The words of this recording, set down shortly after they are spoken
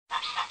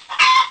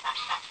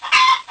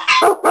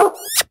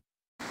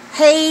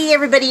Hey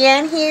everybody,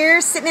 Ann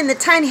here, sitting in the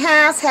tiny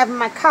house having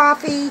my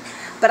coffee,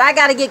 but I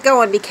gotta get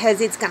going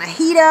because it's gonna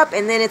heat up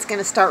and then it's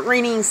gonna start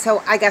raining,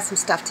 so I got some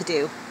stuff to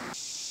do.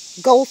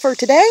 Goal for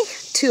today,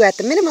 to at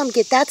the minimum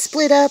get that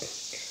split up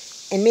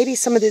and maybe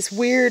some of this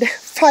weird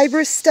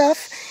fibrous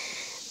stuff.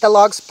 The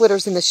log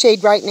splitter's in the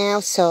shade right now,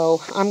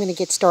 so I'm gonna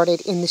get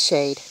started in the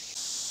shade.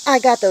 I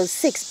got those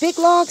 6 big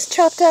logs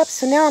chopped up,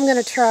 so now I'm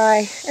gonna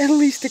try at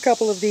least a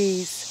couple of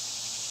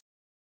these.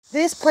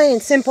 This, plain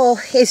and simple,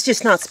 is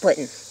just not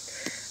splitting.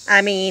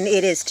 I mean,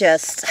 it is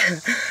just,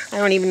 I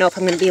don't even know if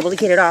I'm going to be able to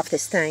get it off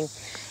this thing.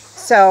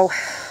 So,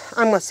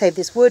 I'm going to save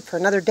this wood for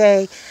another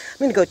day. I'm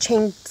going to go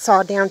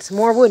chainsaw down some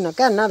more wood, and I've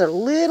got another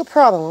little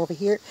problem over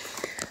here.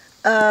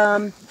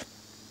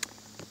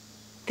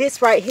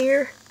 This right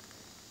here,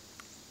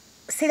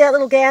 see that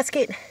little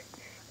gasket?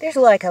 There's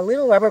like a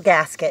little rubber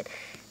gasket,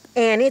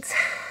 and it's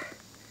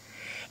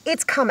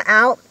come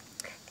out,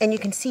 and you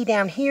can see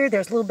down here,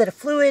 there's a little bit of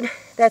fluid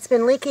that's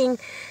been leaking.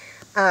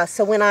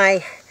 So when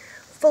I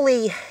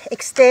fully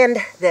extend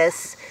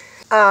this,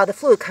 the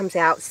fluid comes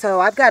out,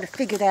 so I've got to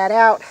figure that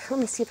out. Let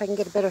me see if I can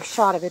get a better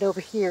shot of it over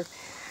here.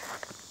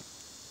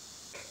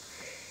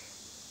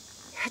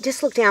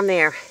 Just look down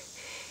there.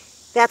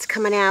 That's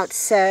coming out,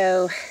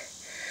 so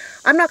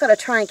I'm not going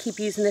to try and keep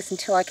using this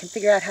until I can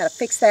figure out how to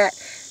fix that,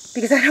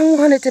 because I don't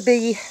want it to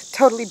be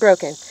totally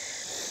broken.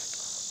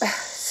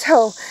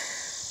 So,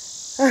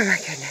 oh my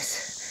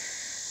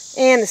goodness.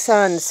 And the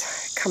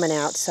sun's coming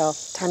out, so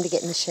time to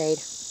get in the shade.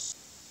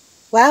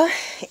 Well,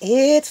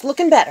 it's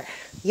looking better.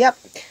 Yep,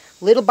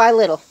 little by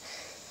little.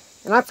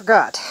 And I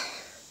forgot,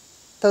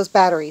 those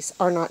batteries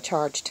are not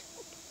charged.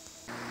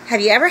 Have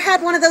you ever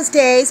had one of those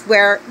days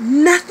where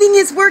nothing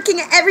is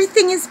working,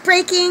 everything is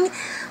breaking?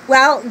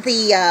 Well,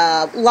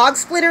 the log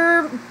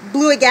splitter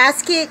blew a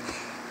gasket,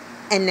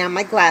 and now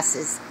my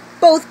glasses,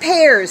 both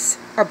pairs,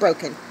 are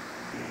broken.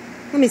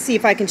 Let me see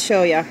if I can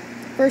show you.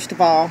 First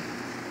of all,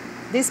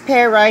 this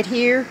pair right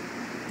here,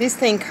 this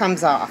thing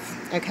comes off.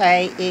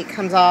 Okay, it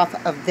comes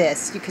off of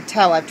this. You could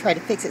tell I've tried to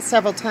fix it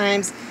several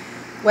times.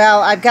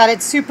 Well, I've got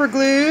it super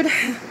glued,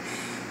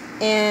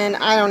 and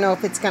I don't know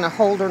if it's going to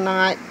hold or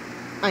not.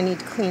 I need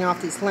to clean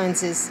off these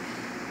lenses.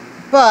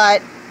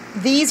 But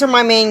these are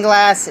my main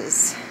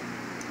glasses.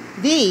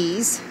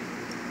 These,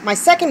 my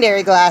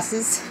secondary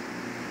glasses,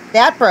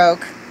 that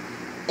broke,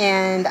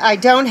 and I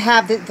don't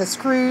have the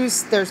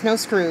screws. There's no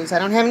screws. I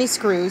don't have any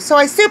screws. So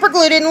I super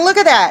glued it, and look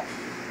at that.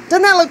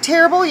 Doesn't that look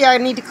terrible? Yeah, I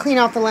need to clean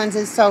off the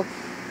lenses, so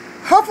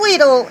hopefully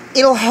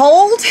it'll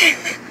hold.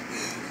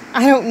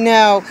 I don't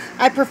know.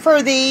 I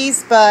prefer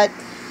these, but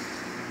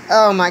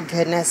oh my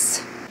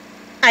goodness.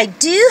 I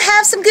do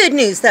have some good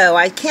news though.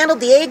 I candled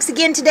the eggs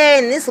again today,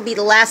 and this will be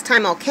the last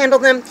time I'll candle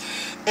them.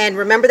 And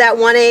remember that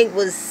one egg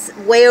was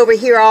way over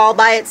here all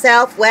by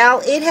itself?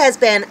 Well, it has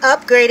been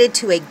upgraded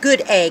to a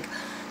good egg.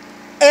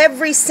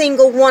 Every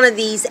single one of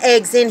these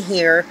eggs in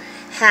here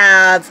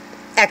have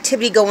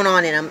activity going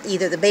on in them.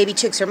 Either the baby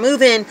chicks are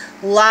moving,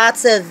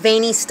 lots of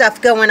veiny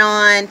stuff going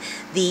on,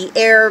 the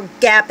air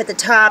gap at the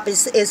top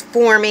is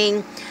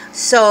forming.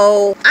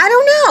 So I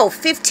don't know,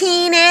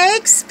 15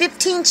 eggs,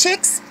 15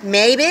 chicks,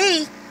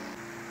 maybe.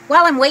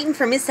 While I'm waiting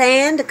for Miss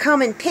Ann to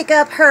come and pick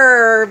up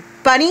her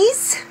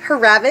bunnies, her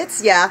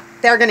rabbits, yeah,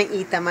 they're gonna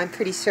eat them, I'm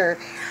pretty sure.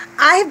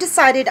 I have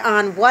decided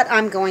on what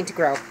I'm going to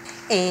grow,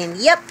 and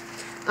yep,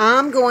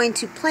 I'm going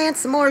to plant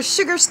some more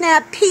sugar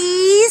snap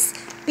peas,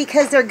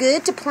 because they're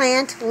good to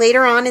plant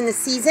later on in the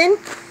season.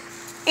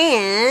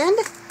 And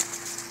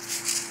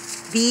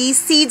these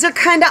seeds are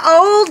kind of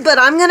old, but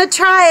I'm going to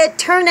try it.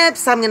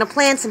 Turnips. I'm going to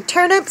plant some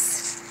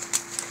turnips.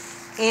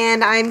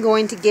 And I'm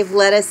going to give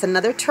lettuce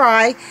another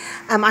try.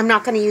 I'm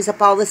not going to use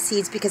up all the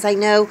seeds because I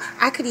know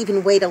I could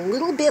even wait a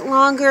little bit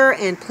longer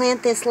and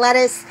plant this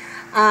lettuce.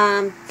 But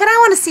I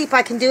want to see if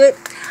I can do it.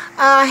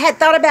 I had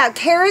thought about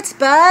carrots,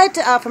 but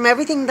from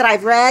everything that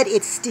I've read,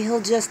 it's still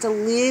just a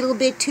little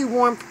bit too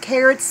warm for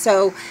carrots.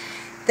 So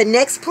the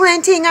next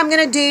planting I'm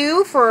going to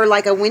do for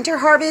like a winter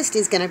harvest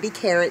is going to be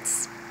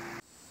carrots.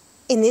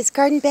 In this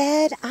garden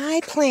bed,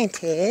 I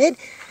planted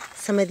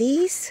some of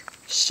these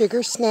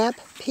sugar snap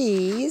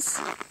peas.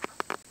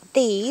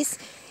 These.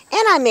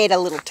 And I made a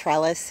little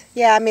trellis.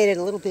 Yeah, I made it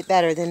a little bit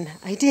better than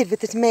I did with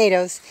the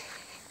tomatoes.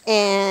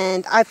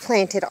 And I've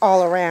planted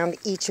all around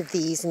each of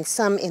these and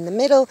some in the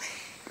middle.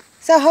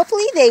 So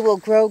hopefully they will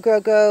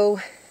grow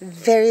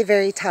very,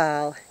 very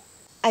tall.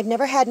 I've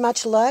never had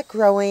much luck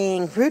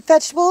growing root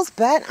vegetables,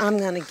 but I'm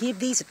going to give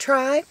these a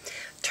try.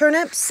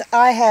 Turnips,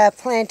 I have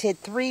planted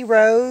 3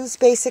 rows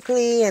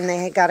basically, and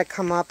they got to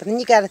come up, and then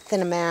you got to thin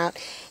them out.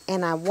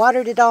 And I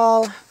watered it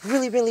all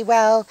really, really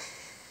well.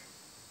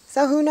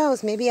 So who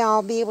knows, maybe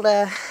I'll be able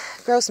to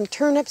grow some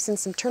turnips and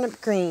some turnip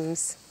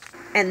greens.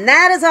 And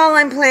that is all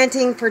I'm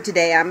planting for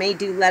today. I may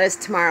do lettuce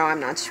tomorrow, I'm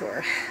not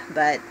sure.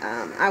 But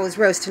I was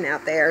roasting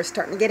out there,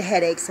 starting to get a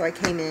headache, so I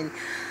came in.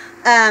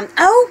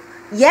 Oh,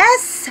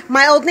 yes,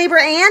 my old neighbor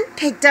Ann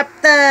picked up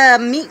the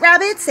meat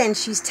rabbits, and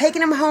she's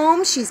taking them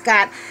home. She's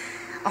got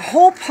a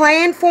whole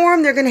plan for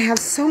them. They're going to have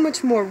so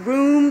much more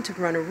room to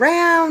run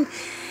around.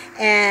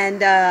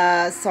 And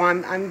so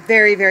I'm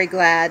very, very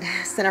glad.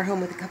 Sent her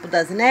home with a couple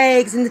dozen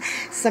eggs and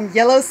some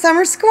yellow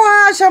summer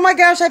squash. Oh my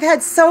gosh, I've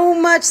had so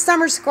much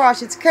summer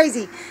squash. It's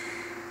crazy.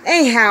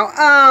 Anyhow,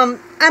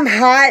 I'm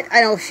hot.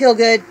 I don't feel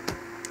good.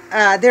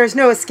 There's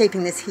no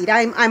escaping this heat.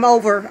 I'm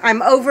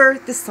over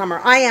the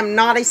summer. I am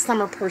not a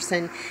summer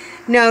person.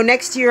 No,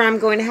 next year I'm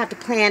going to have to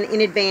plan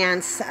in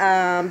advance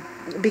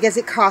because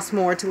it costs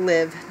more to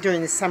live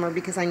during the summer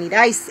because I need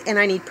ice and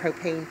I need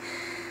propane.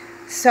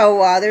 So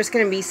there's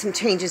going to be some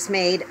changes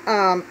made.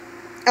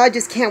 I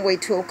just can't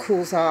wait till it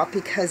cools off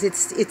because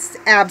it's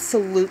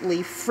absolutely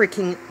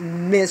freaking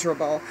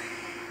miserable.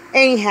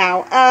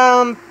 Anyhow,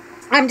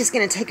 I'm just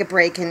going to take a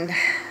break and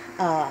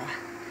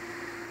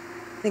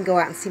then go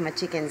out and see my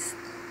chickens.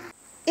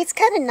 It's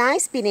kind of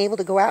nice being able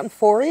to go out and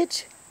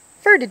forage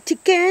for the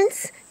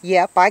chickens.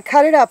 Yep, I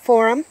cut it up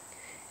for them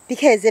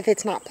because if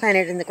it's not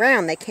planted in the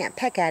ground, they can't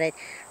peck at it.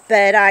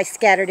 But I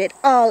scattered it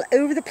all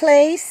over the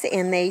place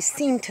and they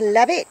seem to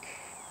love it.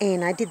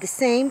 And I did the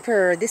same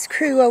for this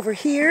crew over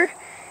here.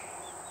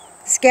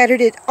 Scattered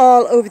it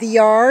all over the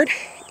yard.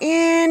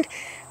 And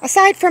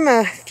aside from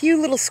a few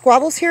little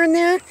squabbles here and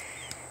there,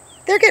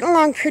 they're getting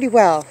along pretty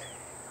well.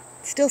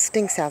 It still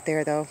stinks out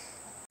there though.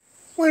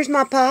 Where's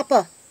my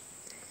papa?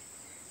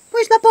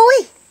 Where's my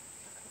boy?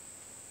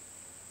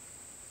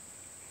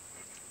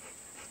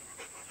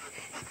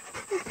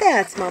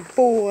 That's my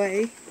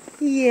boy.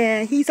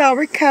 Yeah, he's all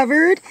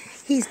recovered.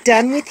 He's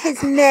done with his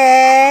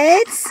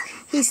meds.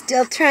 He's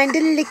still trying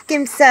to lick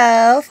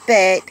himself,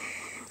 but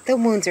the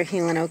wounds are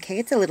healing okay.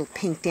 It's a little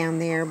pink down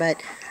there,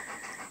 but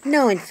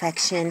no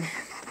infection.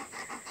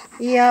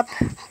 Yep,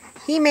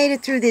 he made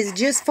it through this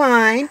just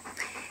fine,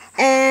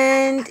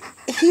 and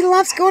he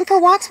loves going for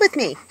walks with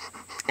me,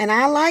 and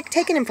I like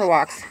taking him for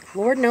walks.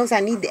 Lord knows I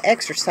need the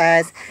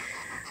exercise.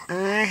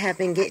 I have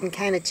been getting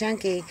kind of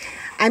chunky.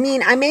 I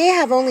mean, I may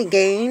have only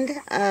gained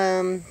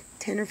 10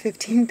 or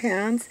 15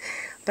 pounds,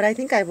 but I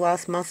think I've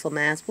lost muscle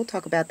mass. We'll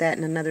talk about that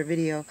in another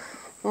video.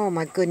 Oh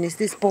my goodness,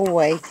 this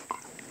boy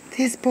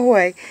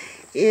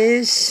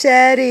is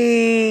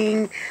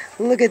shedding.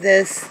 Look at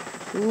this.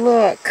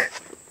 Look.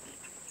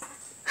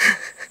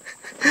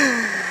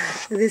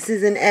 This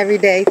is an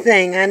everyday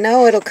thing. I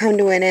know it'll come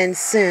to an end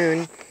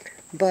soon,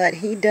 but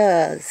he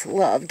does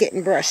love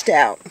getting brushed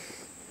out.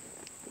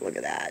 Look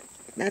at that.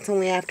 That's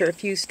only after a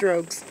few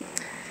strokes.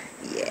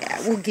 Yeah,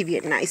 we'll give you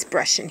a nice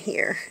brushing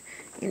here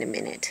in a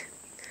minute.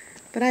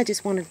 But I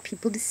just wanted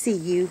people to see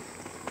you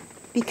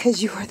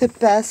because you are the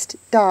best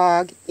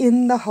dog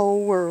in the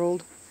whole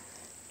world.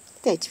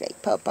 That's right,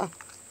 Papa.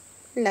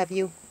 Love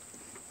you.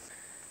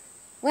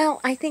 Well,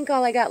 I think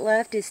all I got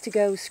left is to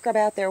go scrub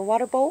out their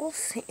water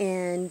bowls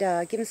and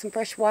give them some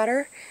fresh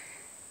water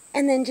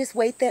and then just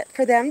wait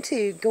for them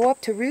to go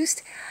up to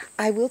roost.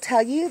 I will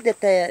tell you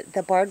that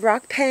the Barred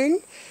Rock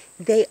pen,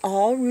 they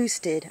all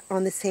roosted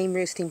on the same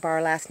roosting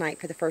bar last night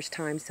for the first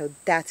time, so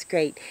that's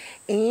great.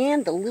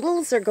 And the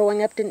littles are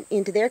going up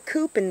into their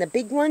coop, and the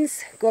big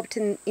ones go up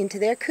into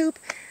their coop.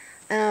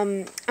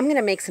 I'm going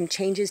to make some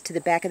changes to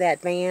the back of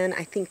that van,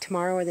 I think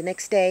tomorrow or the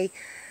next day.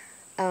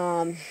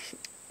 I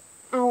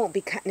won't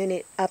be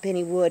cutting up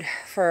any wood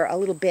for a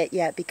little bit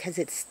yet because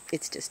it's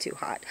just too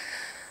hot.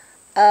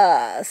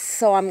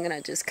 So I'm going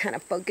to just kind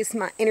of focus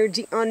my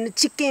energy on the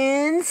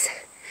chickens.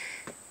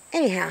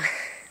 Anyhow,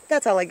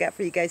 that's all I got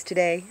for you guys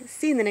today.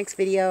 See you in the next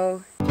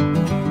video.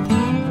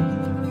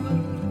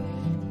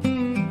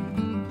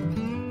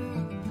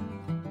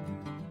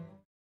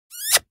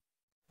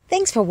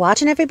 Thanks for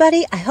watching,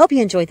 everybody. I hope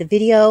you enjoyed the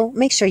video.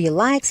 Make sure you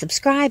like,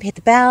 subscribe, hit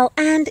the bell,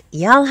 and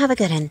y'all have a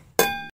good one.